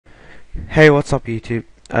Hey, what's up YouTube?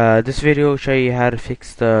 This video will show you how to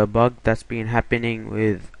fix the bug that's been happening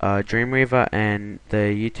with Dreamweaver and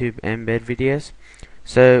the YouTube embed videos.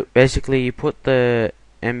 So basically you put the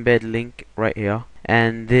embed link right here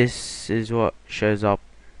and this is what shows up.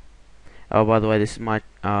 Oh, by the way, this is my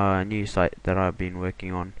new site that I've been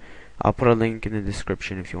working on. I'll put a link in the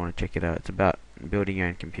description if you want to check it out. It's about building your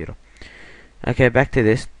own computer. Okay, back to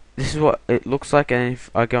this. This is what it looks like, and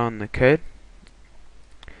if I go on the code,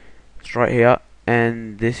 it's right here,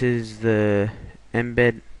 and this is the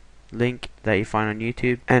embed link that you find on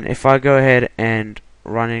YouTube. And if I go ahead and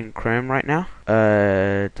run in Chrome right now,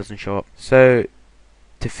 it doesn't show up. So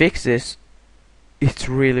to fix this, it's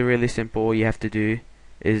really simple. All you have to do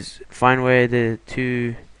is find where the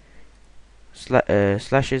two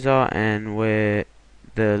slashes are and where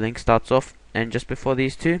the link starts off, and just before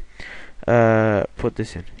these two, put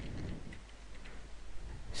this in.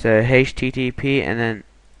 So HTTP and then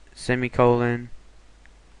semicolon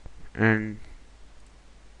and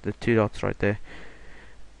the two dots right there,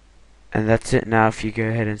 and that's it. Now if you go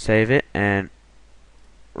ahead and save it and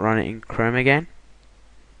run it in Chrome again,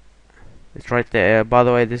 it's right there. By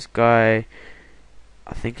the way, this guy,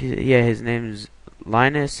 I think his name's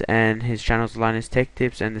Linus and his channel's Linus Tech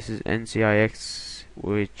Tips, and this is NCIX,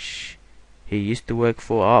 which he used to work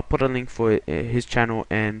for. I'll put a link for his channel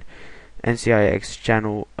and NCIX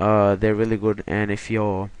channel. They're really good, and if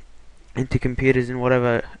you're into computers and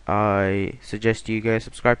whatever, I suggest you go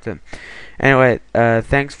subscribe to them. Anyway,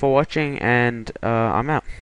 thanks for watching, and I'm out.